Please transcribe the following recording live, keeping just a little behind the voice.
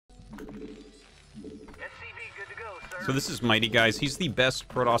So this is Mighty, guys. He's the best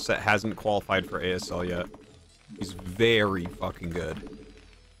Protoss that hasn't qualified for ASL yet. He's very fucking good.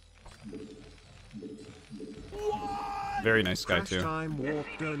 Very nice guy, too. Time Warp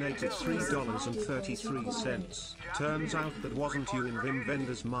donated $3.33. Turns out that wasn't you in Vim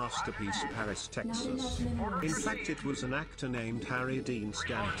Vendor's masterpiece, Paris, Texas. In fact, it was an actor named Harry Dean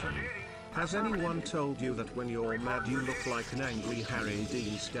Stanton. Has anyone told you that when you're mad you look like an angry Harry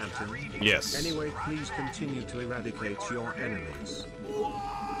Dean Stanton? Yes. Anyway, please continue to eradicate your enemies.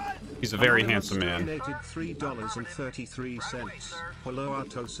 He's a very handsome man. Donated $3.33. Hello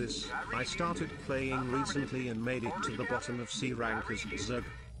Artosis, I started playing recently and made it to the bottom of C rank as Zug.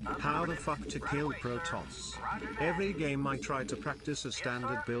 How the fuck to kill Protoss? Every game I try to practice a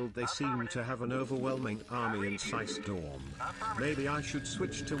standard build they seem to have an overwhelming army and Sice Storm. Maybe I should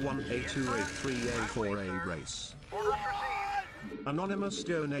switch to 1A, 2A, 3A, 4A race. Anonymous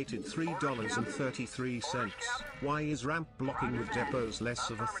donated $3.33. Why is ramp blocking with depots less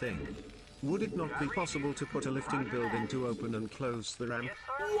of a thing? Would it not be possible to put a lifting building to open and close the ramp?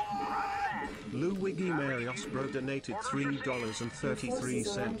 Lou Wiggy Marios Bro donated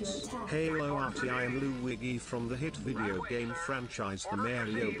 $3.33. Hello Artie, I am Lou Wiggy from the hit video game franchise The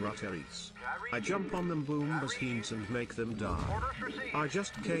Mario Bros. I jump on them boom basheens and make them die. I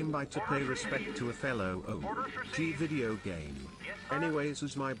just came by to pay respect to a fellow OG video game. Anyways,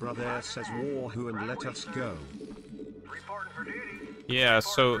 as my brother says, war who and let us go. Yeah,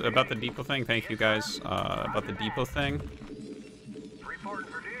 so about the depot thing, thank you guys. About the depot thing.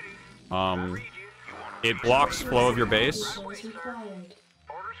 It blocks flow of your base.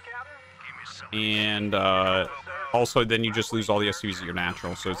 And also then you just lose all the SUVs at your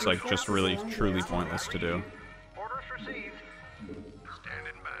natural, so it's like just really truly pointless to do.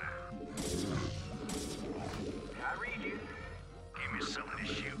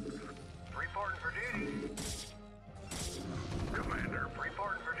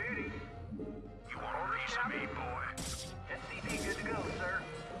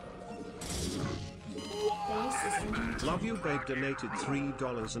 Love you Greg donated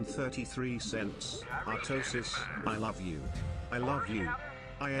 $3.33. Artosis, I love you. I love you.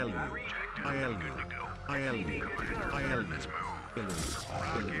 I L you. I L you. I L you. I L you. Ilu.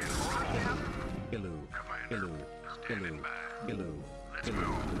 Ilu. Ilu. Ilu. Ilu.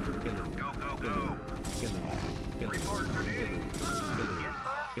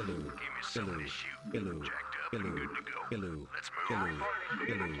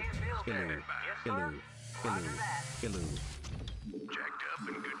 Ilu. Jacked up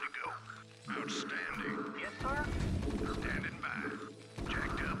and good to go. Outstanding. Yes, sir. Standing by.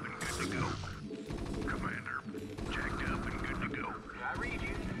 Jacked up and good to go. Commander. Jacked up and good to go. I read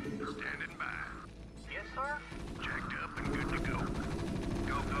you. Standing by. Yes, sir. Jacked up and good to go.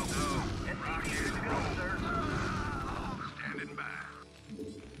 Go, go, go. SCV good to go, sir. Standing by.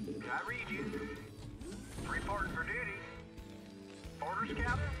 I read you. Reporting for duty. Orders,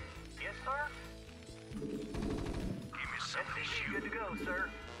 Captain? Yes, sir. SCV good to go, sir.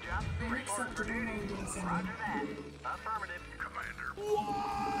 Job reporting for duty. Roger that. Affirmative. Commander.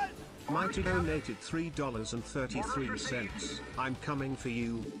 What? Mighty donated $3.33. I'm coming for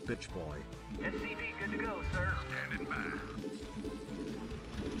you, bitch boy. SCV good to go, sir. Standing by.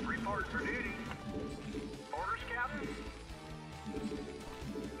 Report for duty. Orders, Captain.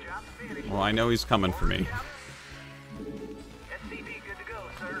 Job finished. Well, I know he's coming for me. SCV good to go,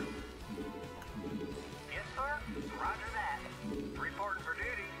 sir. Yes, sir. Roger that. Reporting for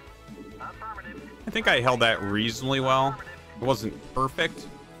duty. Affirmative. I think I held that reasonably well. It wasn't perfect,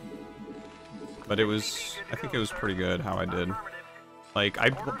 but it was, I think it was pretty good how I did. Like, I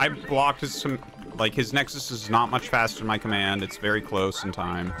blocked some, like, his Nexus is not much faster than my command. It's very close in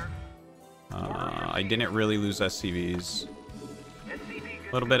time. I didn't really lose SCVs.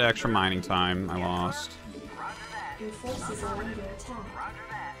 A little bit extra mining time I lost. Your forces are under attack. Roger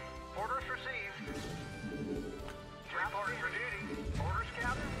that. Orders received. Reporting for duty. Orders,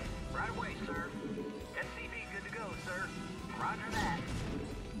 Captain. Right away, sir. SCV good to go, sir. Roger that.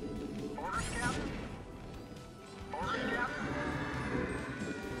 Orders, Captain. Orders, Captain.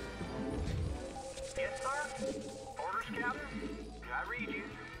 Yes, sir. Orders, Captain. I read you.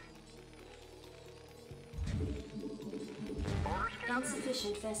 Orders, Captain.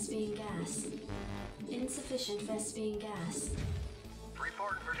 Insufficient vespene gas. Insufficient vespene gas.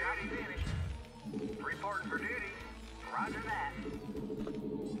 Reporting for duty. Finished. Reporting for duty. Roger that.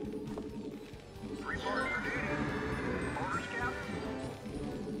 Reporting for duty. Orders, Captain.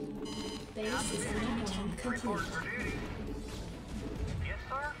 Base is under attack Reporting complete. for duty. Yes,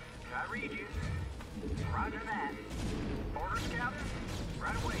 sir. I read you. Roger that. Orders, Captain.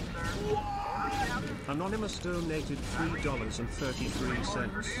 Right away, sir. Orders, Captain. Anonymous donated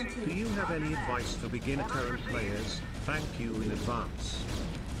 $3.33. Do you have any advice for beginner current players? Thank you in advance.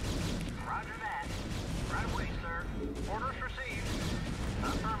 Roger that. Right away, sir. Orders received.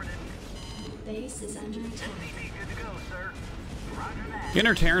 Affirmative. Base is under attack. SCV good to go, sir. Roger that.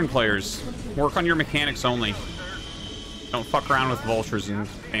 Beginner Terran players, work on your mechanics only. Don't fuck around with vultures and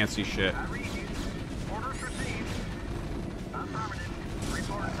fancy shit. I read you. Orders received. Affirmative.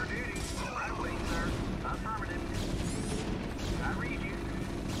 Report for duty. Right away, sir. Affirmative. I read you.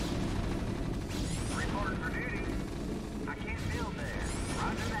 Report for duty. I can't build there.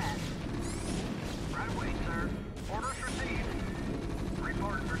 Roger that. Right away, sir. Orders received.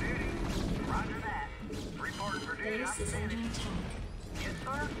 Report for duty. Roger that. Report for duty. Base is under attack. Yes,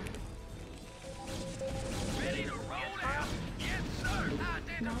 sir. Ready to roll out. Yes, sir. Not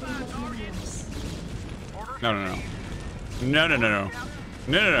enough minerals. No, no, no. No, no, no, no.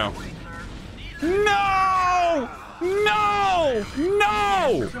 No, no, no. No! No!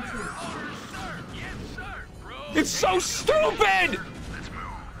 No! It's so stupid!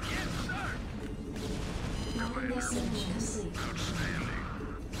 Modern assembly complete.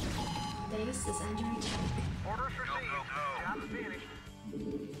 Base is under attack. Orders received. Job finished.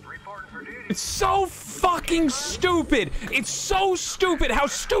 Reporting for duty. It's so fucking stupid! It's so stupid how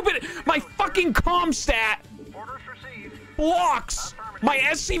stupid my fucking comm stat Orders received. blocks my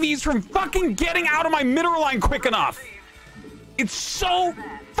SCVs from fucking getting out of my mineral line quick enough. It's so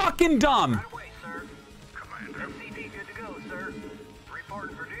fucking dumb.